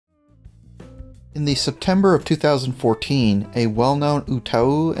In the September of 2014, a well-known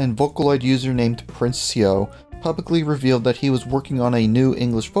Utau and Vocaloid user named Princio publicly revealed that he was working on a new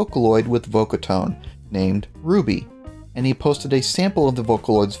English Vocaloid with Vocatone, named Ruby, and he posted a sample of the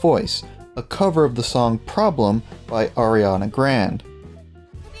Vocaloid's voice, a cover of the song Problem by Ariana Grande.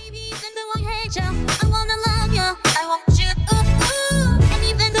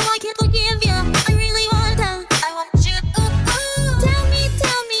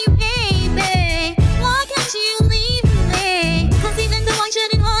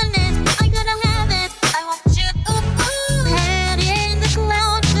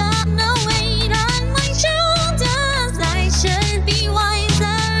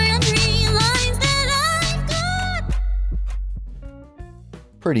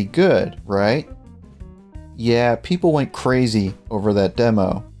 Pretty good, right? Yeah, people went crazy over that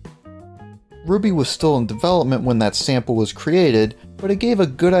demo. Ruby was still in development when that sample was created, but it gave a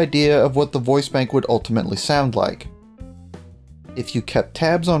good idea of what the voice bank would ultimately sound like. If you kept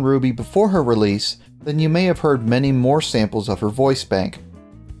tabs on Ruby before her release, then you may have heard many more samples of her voice bank,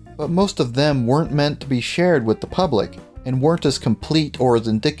 but most of them weren't meant to be shared with the public, and weren't as complete or as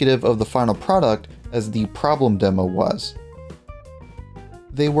indicative of the final product as the Problem demo was.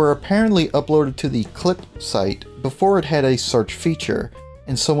 They were apparently uploaded to the Clip site before it had a search feature,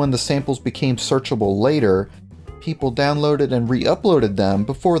 and so when the samples became searchable later, people downloaded and re-uploaded them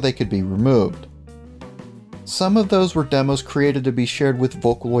before they could be removed. Some of those were demos created to be shared with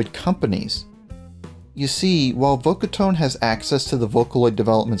Vocaloid companies. You see, while Vocatone has access to the Vocaloid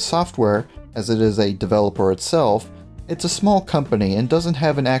development software, as it is a developer itself, it's a small company and doesn't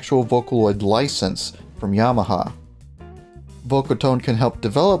have an actual Vocaloid license from Yamaha. Vocatone can help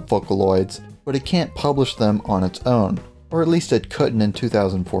develop Vocaloids, but it can't publish them on its own, or at least it couldn't in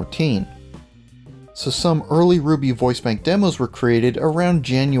 2014. So some early Ruby voice bank demos were created around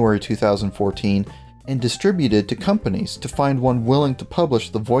January 2014 and distributed to companies to find one willing to publish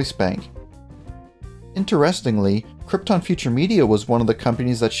the voice bank. Interestingly, Krypton Future Media was one of the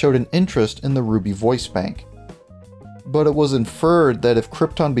companies that showed an interest in the Ruby voice bank. But it was inferred that if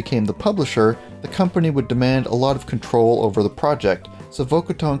Krypton became the publisher, the company would demand a lot of control over the project, so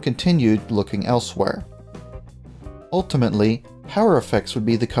Vocatone continued looking elsewhere. Ultimately, Power Effects would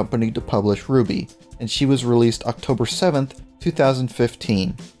be the company to publish Ruby, and she was released October 7th,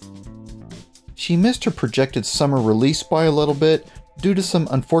 2015. She missed her projected summer release by a little bit due to some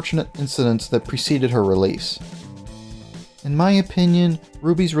unfortunate incidents that preceded her release. In my opinion,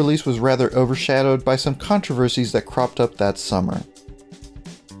 Ruby's release was rather overshadowed by some controversies that cropped up that summer.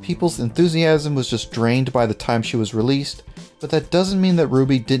 People's enthusiasm was just drained by the time she was released, but that doesn't mean that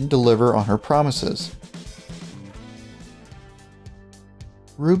Ruby didn't deliver on her promises.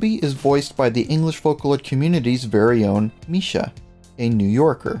 Ruby is voiced by the English Vocaloid community's very own Misha, a New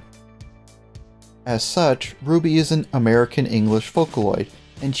Yorker. As such, Ruby is an American English Vocaloid,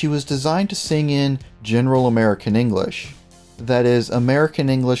 and she was designed to sing in general American English. That is, American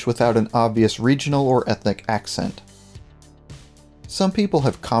English without an obvious regional or ethnic accent. Some people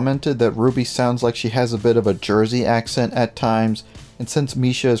have commented that Ruby sounds like she has a bit of a Jersey accent at times, and since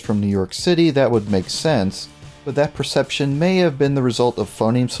Misha is from New York City, that would make sense, but that perception may have been the result of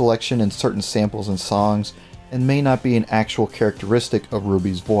phoneme selection in certain samples and songs, and may not be an actual characteristic of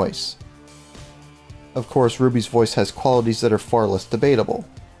Ruby's voice. Of course, Ruby's voice has qualities that are far less debatable.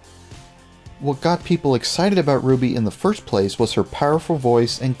 What got people excited about Ruby in the first place was her powerful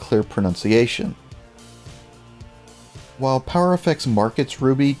voice and clear pronunciation. While Power Effects markets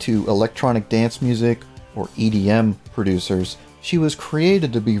Ruby to electronic dance music or EDM producers, she was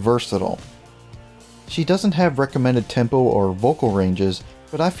created to be versatile. She doesn't have recommended tempo or vocal ranges,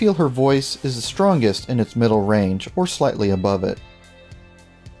 but I feel her voice is the strongest in its middle range or slightly above it.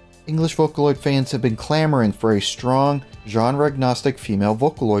 English Vocaloid fans have been clamoring for a strong, genre-agnostic female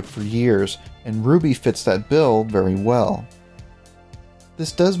Vocaloid for years, and Ruby fits that bill very well.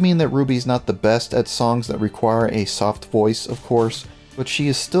 This does mean that Ruby's not the best at songs that require a soft voice, of course, but she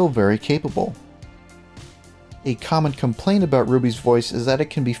is still very capable. A common complaint about Ruby's voice is that it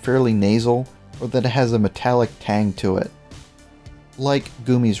can be fairly nasal, or that it has a metallic tang to it. Like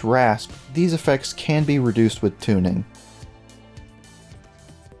Gumi's rasp, these effects can be reduced with tuning.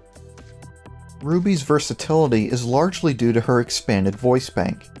 Ruby's versatility is largely due to her expanded voice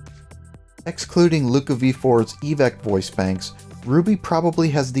bank. Excluding Luca V4's EVEC voice banks, Ruby probably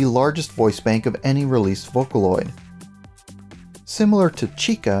has the largest voice bank of any released Vocaloid. Similar to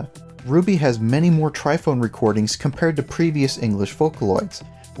Chica, Ruby has many more triphone recordings compared to previous English Vocaloids,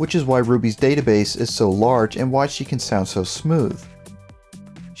 which is why Ruby's database is so large and why she can sound so smooth.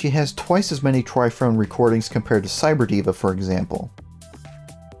 She has twice as many triphone recordings compared to Cyberdiva, for example.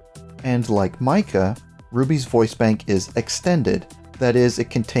 And like Mica, Ruby's voice bank is extended, that is, it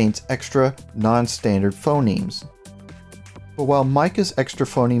contains extra, non-standard phonemes. But while Mica's extra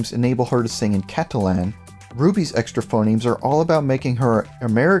phonemes enable her to sing in Catalan, Ruby's extra phonemes are all about making her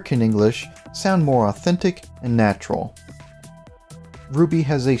American English sound more authentic and natural. Ruby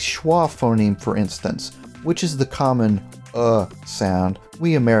has a schwa phoneme, for instance, which is the common sound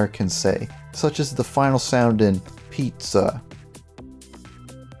we Americans say, such as the final sound in pizza.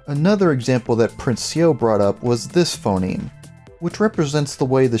 Another example that Prince Seo brought up was this phoneme, which represents the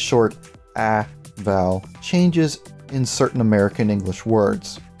way the short a vowel changes in certain American English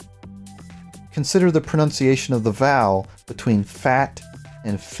words. Consider the pronunciation of the vowel between fat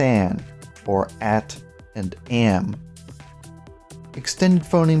and fan, or at and am. Extended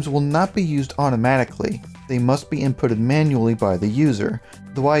phonemes will not be used automatically, they must be inputted manually by the user,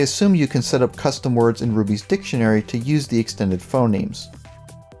 though I assume you can set up custom words in Ruby's dictionary to use the extended phonemes.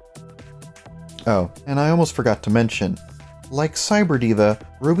 Oh, and I almost forgot to mention, like Cyberdiva,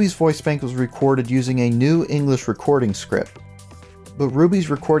 Ruby's voice bank was recorded using a new English recording script. But Ruby's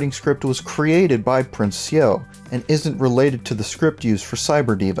recording script was created by Prince Seo, and isn't related to the script used for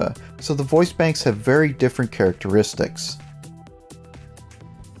Cyberdiva, so the voice banks have very different characteristics.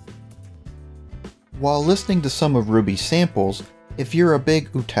 While listening to some of Ruby's samples, if you're a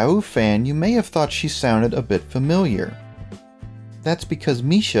big AtH fan, you may have thought she sounded a bit familiar. That's because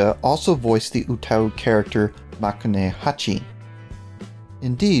Misha also voiced the AtH character Makune Hachi.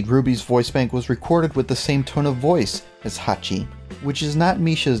 Indeed, Ruby's voice bank was recorded with the same tone of voice as Hachi, which is not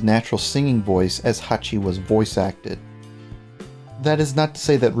Misha's natural singing voice as Hachi was voice acted. That is not to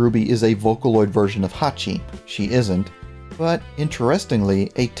say that Ruby is a Vocaloid version of Hachi, she isn't, but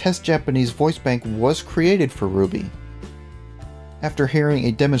interestingly, a test Japanese voice bank was created for Ruby. After hearing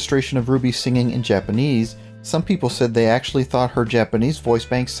a demonstration of Ruby singing in Japanese, some people said they actually thought her Japanese voice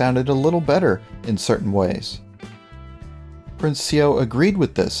bank sounded a little better in certain ways. Prince Seo agreed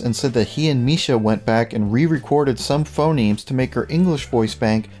with this and said that he and Misha went back and re-recorded some phonemes to make her English voice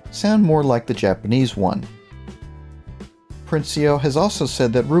bank sound more like the Japanese one. Prince Seo has also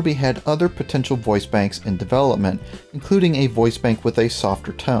said that Ruby had other potential voice banks in development, including a voice bank with a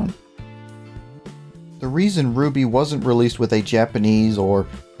softer tone. The reason Ruby wasn't released with a Japanese or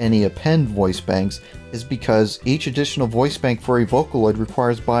any append voice banks is because each additional voice bank for a Vocaloid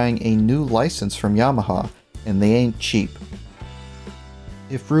requires buying a new license from Yamaha, and they ain't cheap.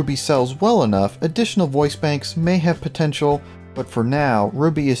 If Ruby sells well enough, additional voice banks may have potential, but for now,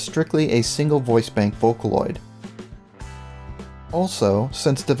 Ruby is strictly a single voice bank Vocaloid. Also,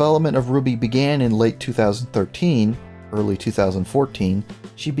 since development of Ruby began in late 2013, early 2014,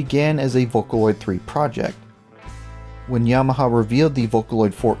 she began as a Vocaloid 3 project. When Yamaha revealed the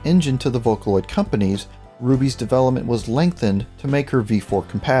Vocaloid 4 engine to the Vocaloid companies, Ruby's development was lengthened to make her V4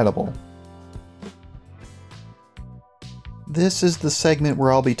 compatible. This is the segment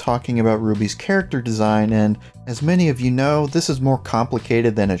where I'll be talking about Ruby's character design, and as many of you know, this is more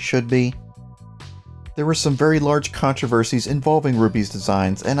complicated than it should be. There were some very large controversies involving Ruby's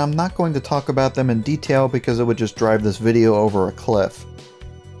designs, and I'm not going to talk about them in detail because it would just drive this video over a cliff.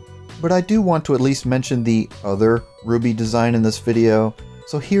 But I do want to at least mention the other Ruby design in this video,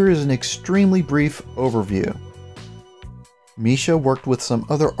 so here is an extremely brief overview. Misha worked with some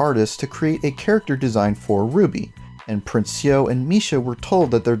other artists to create a character design for Ruby, and Prince Seo and Misha were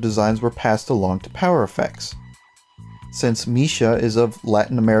told that their designs were passed along to Power Effects. Since Misha is of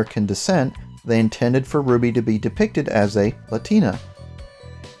Latin American descent, they intended for Ruby to be depicted as a Latina.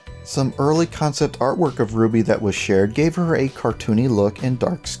 Some early concept artwork of Ruby that was shared gave her a cartoony look and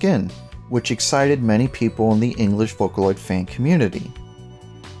dark skin, which excited many people in the English Vocaloid fan community.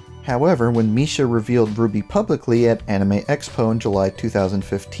 However, when Misha revealed Ruby publicly at Anime Expo in July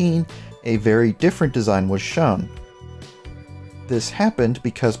 2015, a very different design was shown. This happened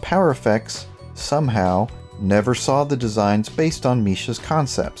because Power Effects, somehow, never saw the designs based on Misha's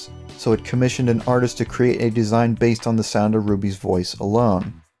concepts, so it commissioned an artist to create a design based on the sound of Ruby's voice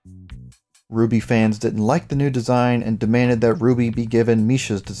alone. Ruby fans didn't like the new design and demanded that Ruby be given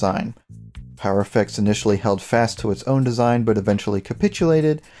Misha's design. Power Effects initially held fast to its own design but eventually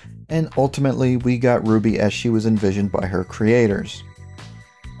capitulated, and ultimately we got Ruby as she was envisioned by her creators.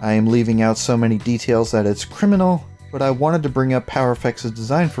 I am leaving out so many details that it's criminal, but I wanted to bring up Power Effects'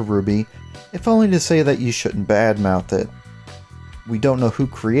 design for Ruby, if only to say that you shouldn't badmouth it. We don't know who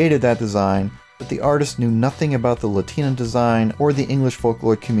created that design, but the artist knew nothing about the Latina design or the English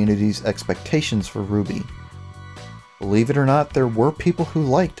Vocaloid community's expectations for Ruby. Believe it or not, there were people who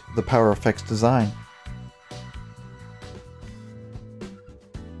liked the Power Effects design.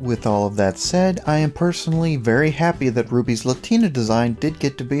 With all of that said, I am personally very happy that Ruby's Latina design did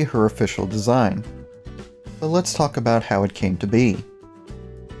get to be her official design. But let's talk about how it came to be.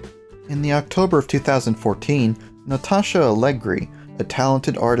 In the October of 2014, Natasha Allegri, a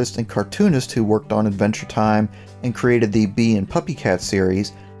talented artist and cartoonist who worked on Adventure Time and created the Bee and Puppycat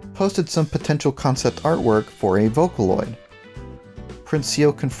series, posted some potential concept artwork for a Vocaloid.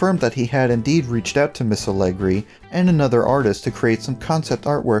 Princio confirmed that he had indeed reached out to Miss Allegri and another artist to create some concept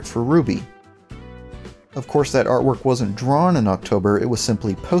artwork for Ruby. Of course, that artwork wasn't drawn in October, it was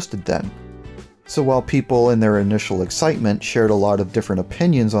simply posted then. So while people in their initial excitement shared a lot of different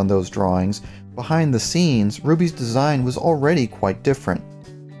opinions on those drawings, behind the scenes, Ruby's design was already quite different.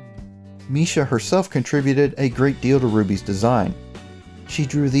 Misha herself contributed a great deal to Ruby's design. She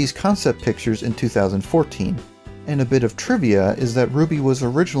drew these concept pictures in 2014. And a bit of trivia is that Ruby was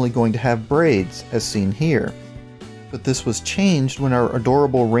originally going to have braids, as seen here. But this was changed when our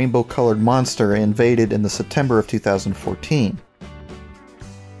adorable rainbow-colored monster invaded in the September of 2014.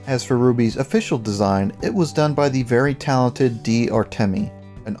 As for Ruby's official design, it was done by the very talented D. Artemi,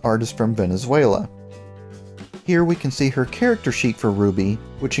 an artist from Venezuela. Here we can see her character sheet for Ruby,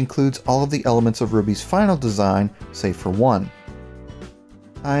 which includes all of the elements of Ruby's final design, save for one.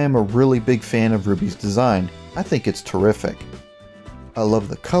 I am a really big fan of Ruby's design. I think it's terrific. I love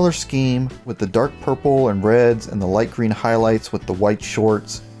the color scheme, with the dark purple and reds and the light green highlights with the white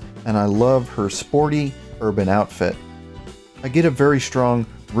shorts, and I love her sporty, urban outfit. I get a very strong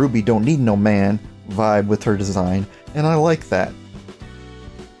Ruby don't need no man vibe with her design, and I like that.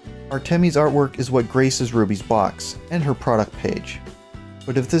 Artemi's artwork is what graces Ruby's box, and her product page.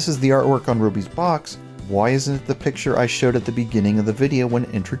 But if this is the artwork on Ruby's box, why isn't it the picture I showed at the beginning of the video when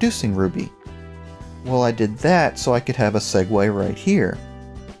introducing Ruby? Well, I did that so I could have a segue right here.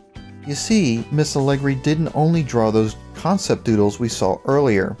 You see, Miss Allegri didn't only draw those concept doodles we saw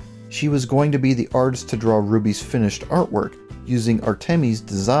earlier. She was going to be the artist to draw Ruby's finished artwork, using Artemi's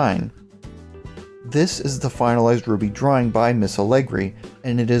design. This is the finalized Ruby drawing by Miss Allegri,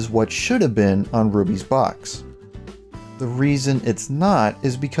 and it is what should have been on Ruby's box. The reason it's not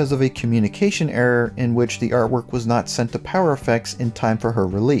is because of a communication error in which the artwork was not sent to PowerFX in time for her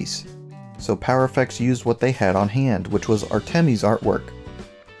release. So PowerFX used what they had on hand, which was Artemi's artwork.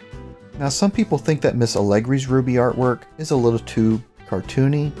 Now some people think that Miss Allegri's Ruby artwork is a little too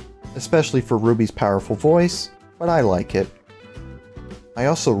cartoony, especially for Ruby's powerful voice, but I like it. I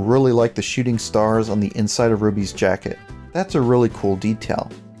also really like the shooting stars on the inside of Ruby's jacket. That's a really cool detail.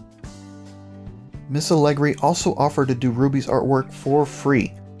 Miss Allegri also offered to do Ruby's artwork for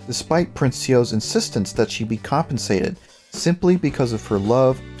free, despite Princio's insistence that she be compensated, simply because of her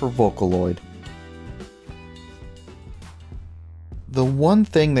love for Vocaloid. The one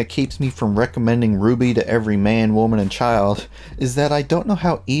thing that keeps me from recommending Ruby to every man, woman, and child is that I don't know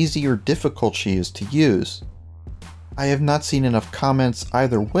how easy or difficult she is to use. I have not seen enough comments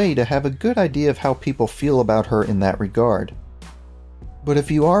either way to have a good idea of how people feel about her in that regard. But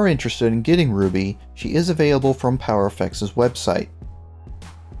if you are interested in getting Ruby, she is available from PowerFX's website.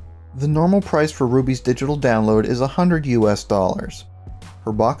 The normal price for Ruby's digital download is $100 US.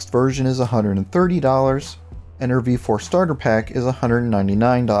 Her boxed version is $130, and her V4 starter pack is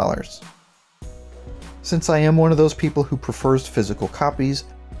 $199. Since I am one of those people who prefers physical copies,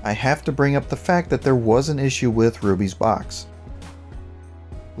 I have to bring up the fact that there was an issue with Ruby's box.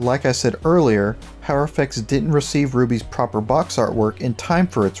 Like I said earlier, PowerFX didn't receive Ruby's proper box artwork in time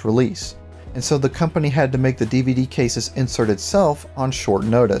for its release, and so the company had to make the DVD case's insert itself on short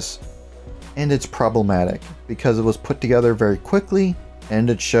notice. And it's problematic, because it was put together very quickly, and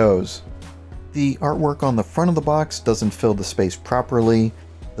it shows. The artwork on the front of the box doesn't fill the space properly,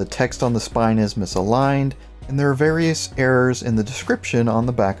 the text on the spine is misaligned, and there are various errors in the description on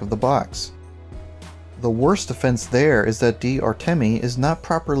the back of the box. The worst offense there is that D. Artemi is not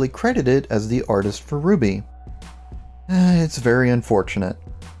properly credited as the artist for Ruby. It's very unfortunate.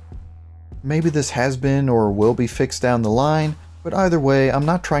 Maybe this has been or will be fixed down the line, but either way, I'm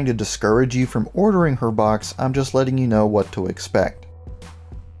not trying to discourage you from ordering her box, I'm just letting you know what to expect.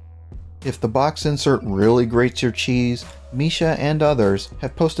 If the box insert really grates your cheese, Misha and others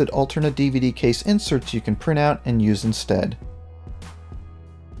have posted alternate DVD case inserts you can print out and use instead.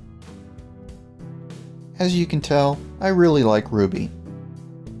 As you can tell, I really like Ruby.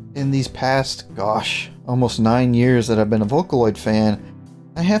 In these past, almost 9 years that I've been a Vocaloid fan,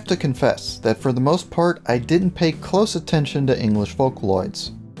 I have to confess that for the most part I didn't pay close attention to English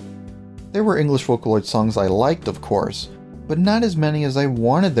Vocaloids. There were English Vocaloid songs I liked, of course, but not as many as I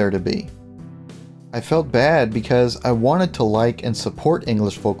wanted there to be. I felt bad because I wanted to like and support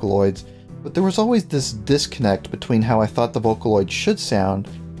English Vocaloids, but there was always this disconnect between how I thought the Vocaloid should sound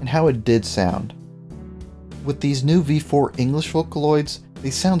and how it did sound. With these new V4 English Vocaloids, they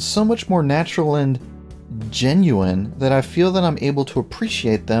sound so much more natural and genuine that I feel that I'm able to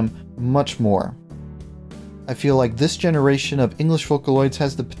appreciate them much more. I feel like this generation of English Vocaloids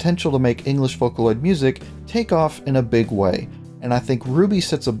has the potential to make English Vocaloid music take off in a big way, and I think Ruby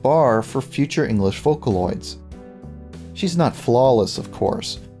sets a bar for future English Vocaloids. She's not flawless, of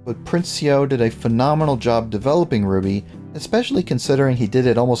course, but Prince Seo did a phenomenal job developing Ruby, especially considering he did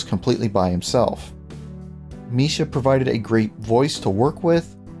it almost completely by himself. Misha provided a great voice to work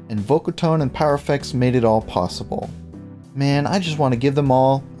with, and Vocotone and Power Effects made it all possible. Man, I just want to give them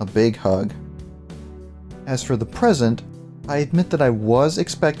all a big hug. As for the present, I admit that I was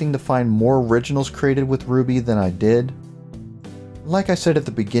expecting to find more originals created with Ruby than I did. Like I said at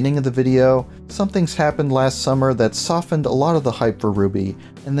the beginning of the video, some things happened last summer that softened a lot of the hype for Ruby,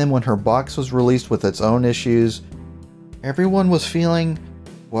 and then when her box was released with its own issues, everyone was feeling,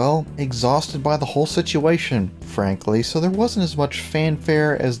 well, exhausted by the whole situation, frankly, so there wasn't as much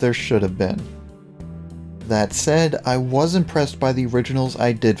fanfare as there should have been. That said, I was impressed by the originals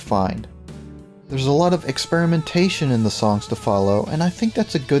I did find. There's a lot of experimentation in the songs to follow, and I think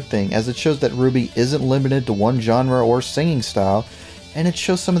that's a good thing, as it shows that Ruby isn't limited to one genre or singing style, and it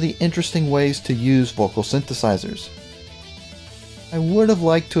shows some of the interesting ways to use vocal synthesizers. I would have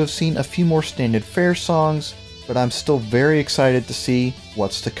liked to have seen a few more standard fare songs, but I'm still very excited to see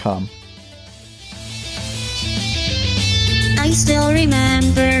what's to come. I still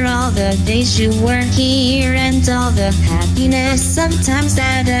remember all the days you were here and all the happiness sometimes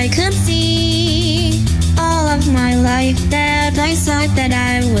that I could see. All of my life that I thought that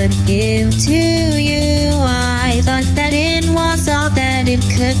I would give to you, I thought that it was all that it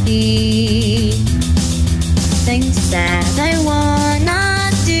could be. Things that I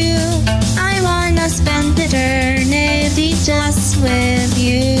wanna do, I wanna spend eternity just with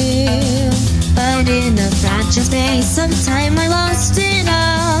you. But in a fragile space of time I lost it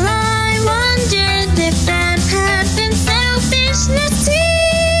all. I wondered if that had been selfishness too.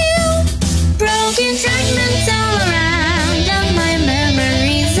 Broken fragments all around of my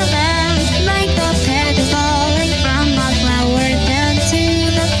memories abound, like the petals falling from a flower down to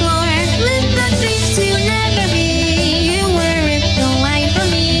the floor. With the dreams to never be, you were ripped away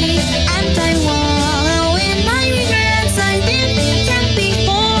from me, and I wallow in my regrets. I didn't have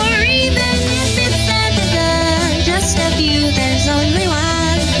before, even if it's said and done. Just of you, there's only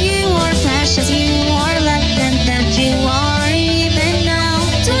one. You are precious, you are less than that you are even now.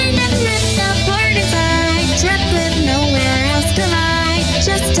 Torn and ripped apart inside, trapped with nowhere else to hide.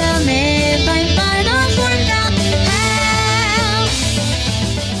 Just tell me if I'm fine or forgotten how.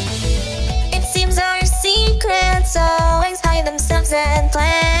 It seems our secrets always hide themselves in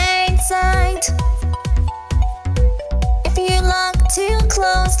plain sight. If you look too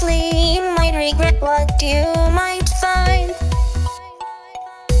closely, you might regret what you might find.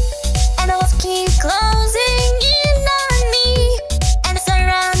 And I will keep closing in on me, and it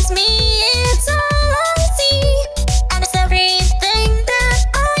surrounds me, it's all I see. And it's everything that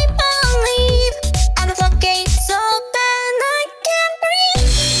I believe, and the floodgates open, I can't breathe.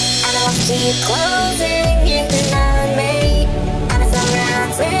 And I will keep closing in on me, and it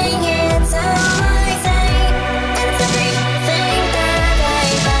surrounds me, it's all I say. And it's everything that I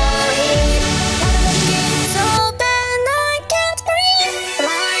believe, and the floodgates open, I can't breathe.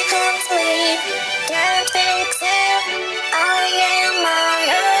 My hands bleed, can't fix it, I am my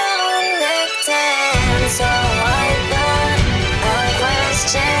own victim. So I thought, a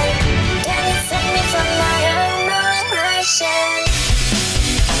question, can you save me from my own oppression?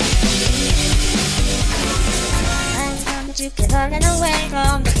 Last time that you could run away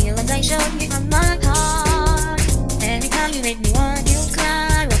from the feelings I showed you from my heart. Every time you made me want to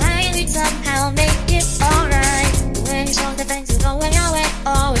cry, well I would somehow make it alright. When you show the things are going your way,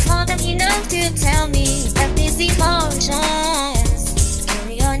 always want them you know to tell me that these emotions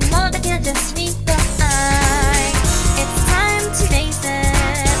carry on more than can just meet the eye. It's time to face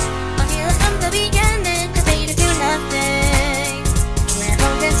it, I feel it from the beginning, cause they do nothing. We're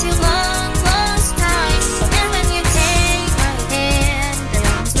holding too long, lost time, but then when you take my hand, the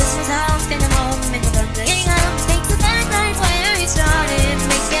arms twist myself in a moment of wondering how mistakes the back right where we started,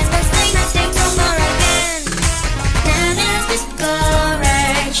 making mistakes over again. And it's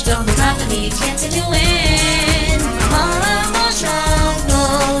discouraged, don't look after me, can't seem to win. From all of our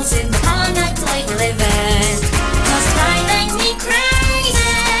struggles in the conduct life we live in, cause pride makes me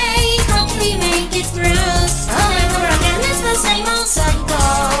crazy. How can we make it through? All over again, it's the same old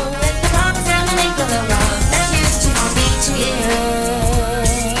cycle, with the promise and the length of the road that used to be to you.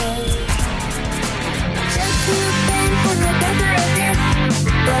 Just to think when you're better again,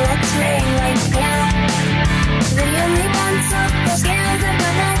 but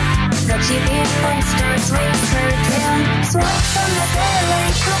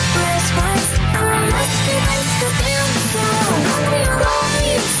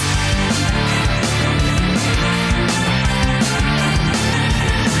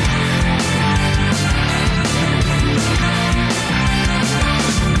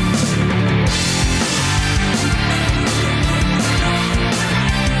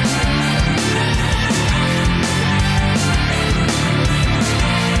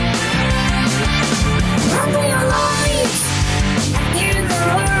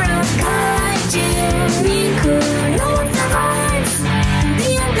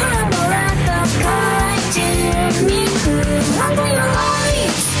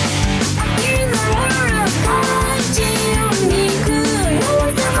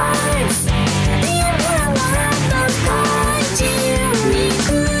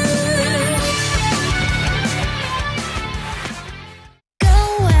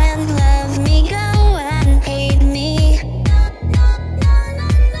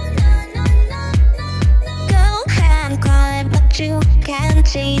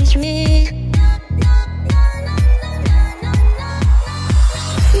change me.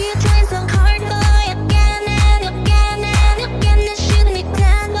 You try so hard, boy, again and again and again, to shoot me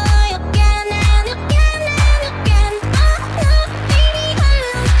down, boy, again and again and again. Oh no, baby, I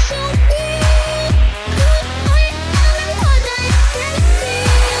will show you who I am and what I can be.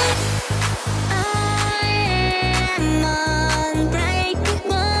 I am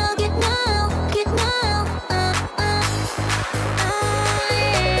unbreakable, get well, get well. I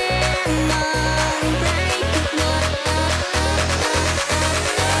am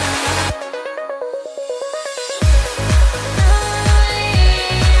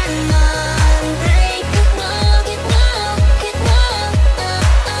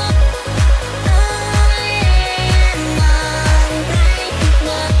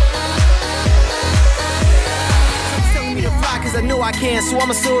I know I can, so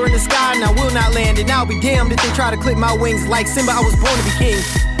I'ma soar in the sky and I will not land. And I'll be damned if they try to clip my wings. Like Simba, I was born to be king.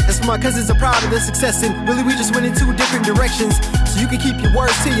 That's for my cousins are proud of their success, and really we just went in two different directions. So you can keep your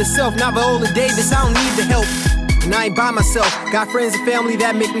words to yourself. Not Viola Davis, I don't need the help. And I ain't by myself, got friends and family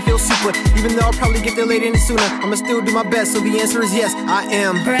that make me feel super. Even though I'll probably get there later and sooner, I'ma still do my best, so the answer is yes, I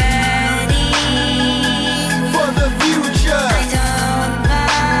am ready for the future. I don't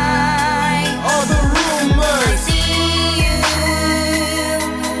buy All the I rumors. see you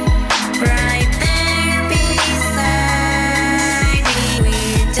right there beside me. We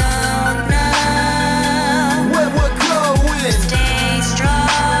don't know Where we're going, stay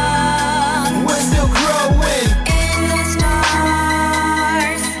strong we're still growing. in the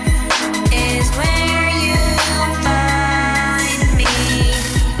stars is where you find me.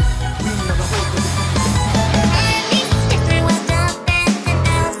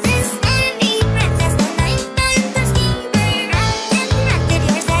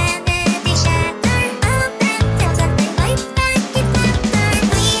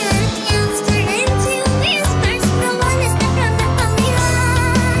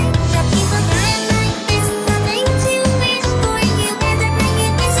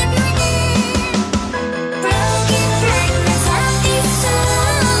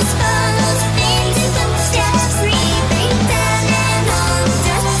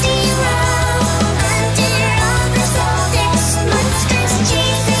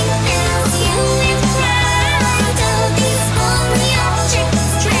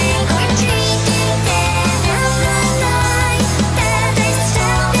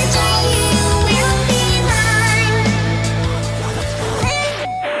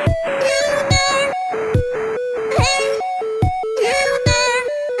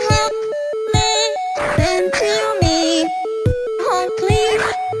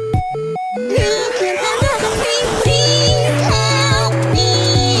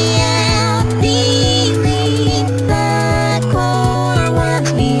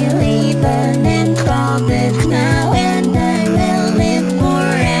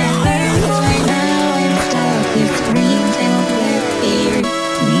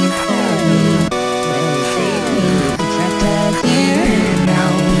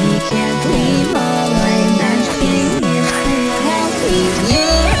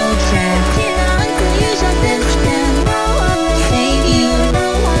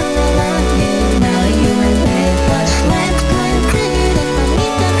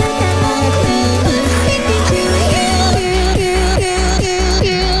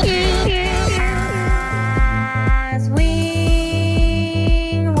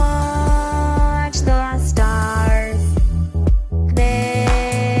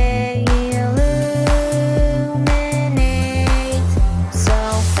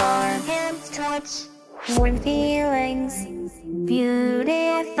 Warm feelings,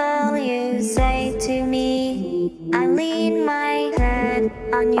 beautiful, you say to me. I lean my head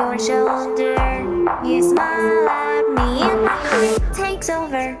on your shoulder. You smile at me and my heart takes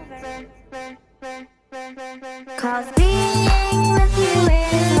over. 'Cause being with you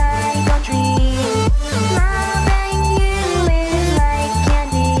is like a dream. Loving you is like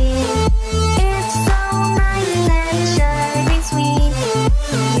candy. It's so nice and should be sweet.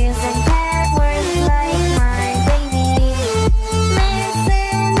 Music that works like my baby.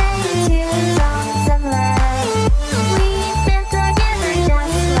 Listening to songs of love. We've been together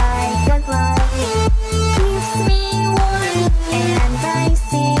just like good love. Keeps me warm and I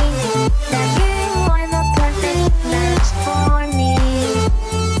see that you are the perfect match for me.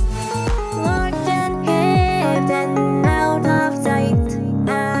 Look at him,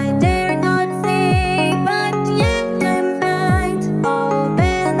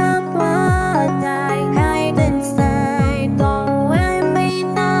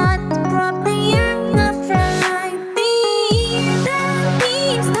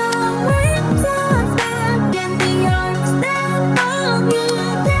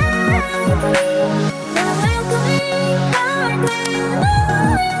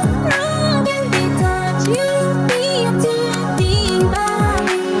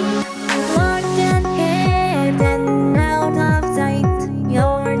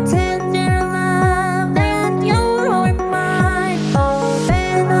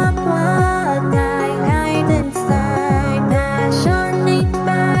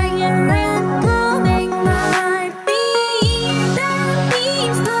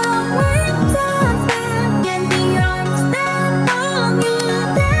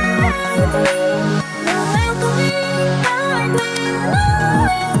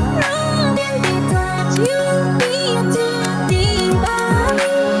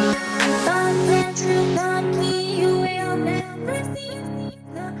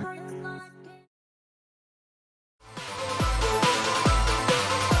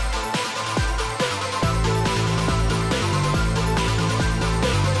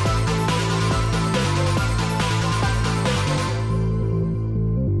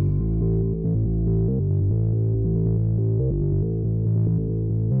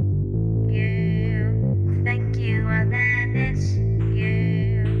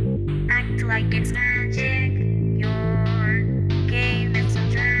 It's